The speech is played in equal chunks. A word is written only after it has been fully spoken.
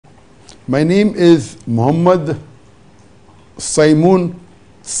My name is Muhammad Saimun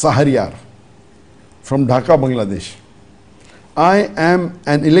Sahariyar from Dhaka, Bangladesh. I am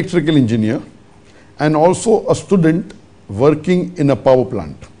an electrical engineer and also a student working in a power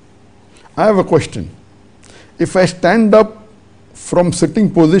plant. I have a question. If I stand up from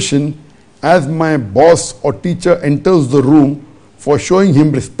sitting position as my boss or teacher enters the room for showing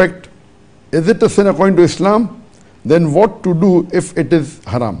him respect, is it a sin according to Islam? Then what to do if it is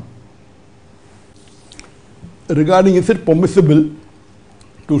haram? Regarding is it permissible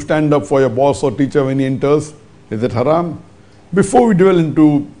to stand up for your boss or teacher when he enters, is it haram? Before we dwell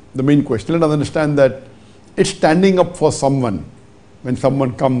into the main question, let us understand that it's standing up for someone. When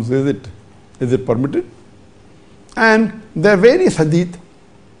someone comes, is it permitted? And there are various hadith,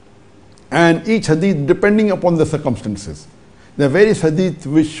 and each hadith depending upon the circumstances. There are various hadith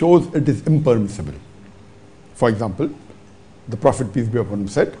which shows it is impermissible. For example, the Prophet, peace be upon him,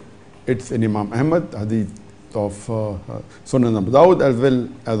 said, it's in Imam Ahmad, hadith of Sunan Abu Dawud as well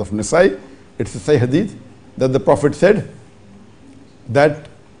as of Nasai. It's a Sahih hadith that the Prophet said that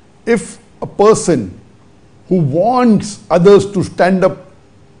if a person who wants others to stand up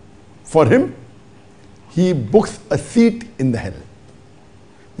for him, he books a seat in the hell.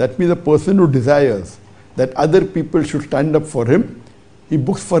 That means a person who desires that other people should stand up for him, he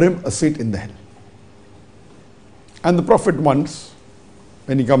books for him a seat in the hell. And the Prophet once,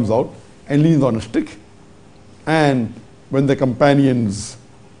 when he comes out and leans on a stick, and when the companions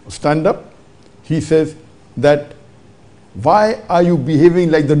stand up, he says that, why are you behaving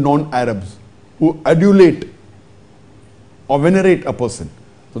like the non-Arabs who adulate or venerate a person?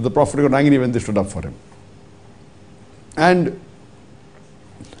 So the Prophet got angry when they stood up for him. And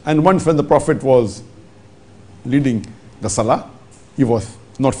once when the Prophet was leading the Salah, he was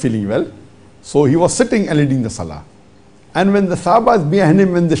not feeling well. So he was sitting and leading the Salah. And when the Sahabas behind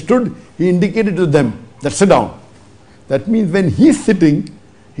him, when they stood, he indicated to them that sit down. That means when he's sitting,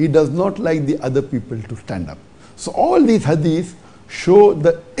 he does not like the other people to stand up. So all these hadiths show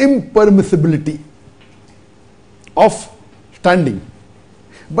the impermissibility of standing.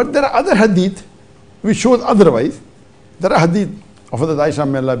 But there are other hadith which shows otherwise. There are hadith of Hazrat Aisha,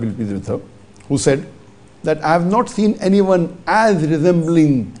 may Allah be pleased with her, who said that I have not seen anyone as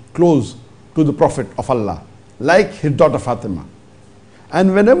resembling close to the Prophet of Allah like his daughter Fatima.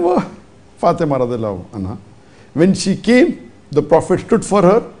 And whenever Fatima radiallahu anha, when she came, the Prophet stood for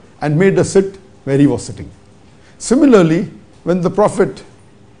her and made her sit where he was sitting. Similarly, when the Prophet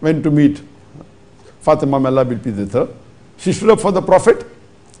went to meet Fatima, may Allah be pleased with her, she stood up for the Prophet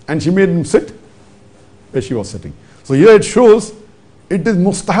and she made him sit where she was sitting. So here it shows it is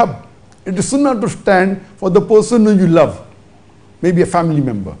mustahab. It is sunnah to stand for the person who you love, maybe a family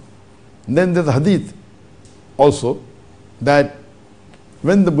member. And then there's a hadith also that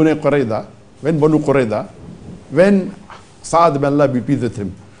when the Banu Qurayza, when Sa'ad bin Allah be pleased with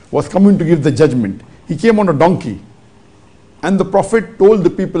him, was coming to give the judgment, he came on a donkey. And the Prophet told the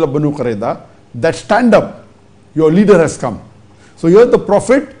people of Banu Qurayza that stand up, your leader has come. So here the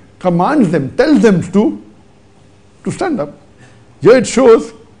Prophet commands them, tells them to stand up. Here it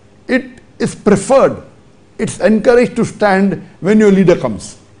shows it is preferred, it's encouraged to stand when your leader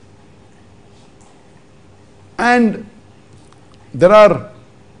comes. And there are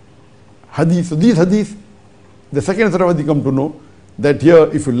hadiths. So these hadiths, the second set of hadith come to know that here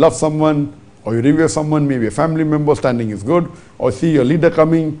if you love someone or you revere someone, maybe a family member, standing is good, or see your leader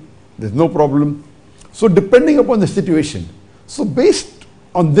coming, there's no problem. So depending upon the situation. So based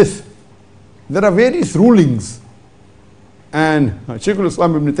on this, there are various rulings, and Shaykh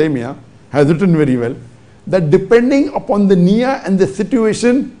al-Islam ibn Taymiyyah has written very well that depending upon the niyyah and the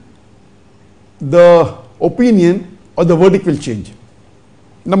situation, the opinion or the verdict will change.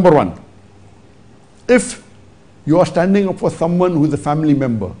 Number one, if you are standing up for someone who is a family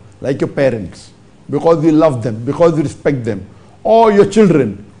member, like your parents, because you love them, because you respect them, or your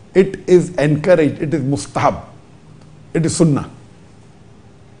children, it is encouraged, it is mustahab, it is sunnah.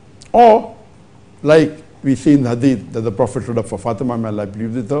 Or like we see in the hadith that the Prophet stood up for Fatima, may Allah be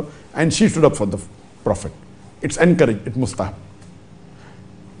pleased with her, and she stood up for the Prophet. It's encouraged, it's mustahab.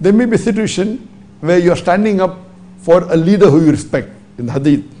 There may be a situation where you are standing up for a leader who you respect. In the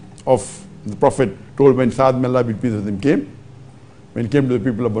hadith of the Prophet told when Sa'ad bin Allah be pleased with him came, when he came to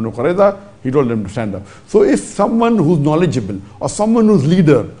the people of Banu Qurayza, he told them to stand up. So if someone who's knowledgeable, or someone who's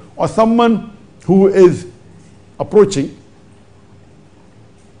leader, or someone who is approaching,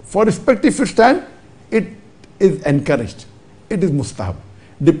 for respect if you stand, it is encouraged, it is mustahab,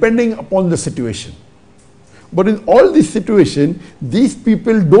 depending upon the situation. But in all these situations, these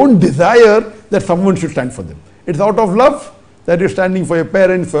people don't desire that someone should stand for them. It's out of love, that you're standing for your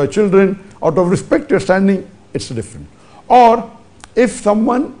parents, for your children, out of respect you're standing, it's different. Or if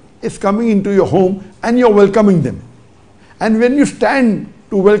someone is coming into your home and you're welcoming them, and when you stand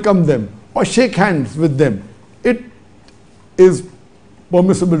to welcome them or shake hands with them, it is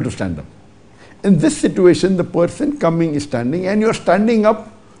permissible to stand up. In this situation, the person coming is standing and you're standing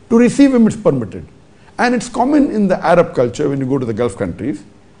up to receive him, it's permitted. And it's common in the Arab culture when you go to the Gulf countries,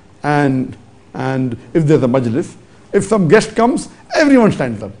 and if there's a majlis, if some guest comes, everyone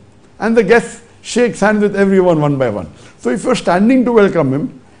stands up. And the guest shakes hands with everyone one by one. So if you're standing to welcome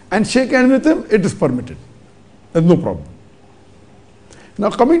him and shake hands with him, it is permitted. There's no problem. Now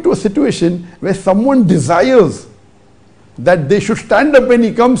coming to a situation where someone desires that they should stand up when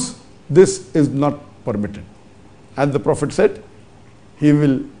he comes, this is not permitted. As the Prophet said, he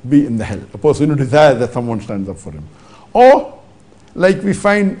will be in the hell. A person who desires that someone stands up for him. Or like we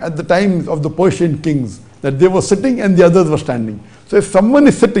find at the times of the Persian kings, that they were sitting and the others were standing. So if someone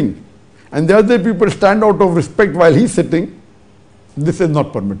is sitting and the other people stand out of respect while he's sitting, this is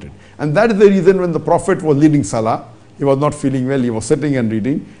not permitted. And that is the reason when the Prophet was leading Salah, he was not feeling well, he was sitting and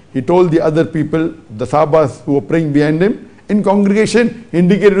reading. He told the other people, the Sahabas who were praying behind him, in congregation, he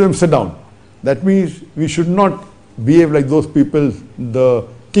indicated to them, sit down. That means we should not behave like those people, the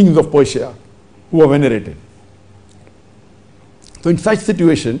kings of Persia, who are venerated. So in such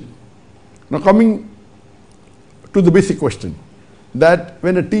situation, now coming to the basic question, that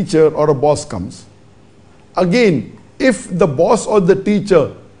when a teacher or a boss comes, again, if the boss or the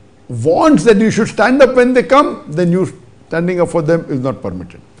teacher wants that you should stand up when they come, then you standing up for them is not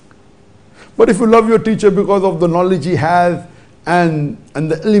permitted. But if you love your teacher because of the knowledge he has and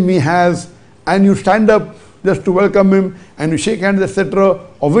the ilm he has, and you stand up just to welcome him and you shake hands, etc.,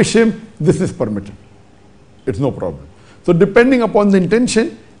 or wish him, this is permitted. It's no problem. So depending upon the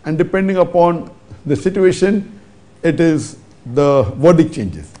intention and depending upon the situation, it is the verdict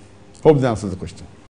changes. Hope that answers the question.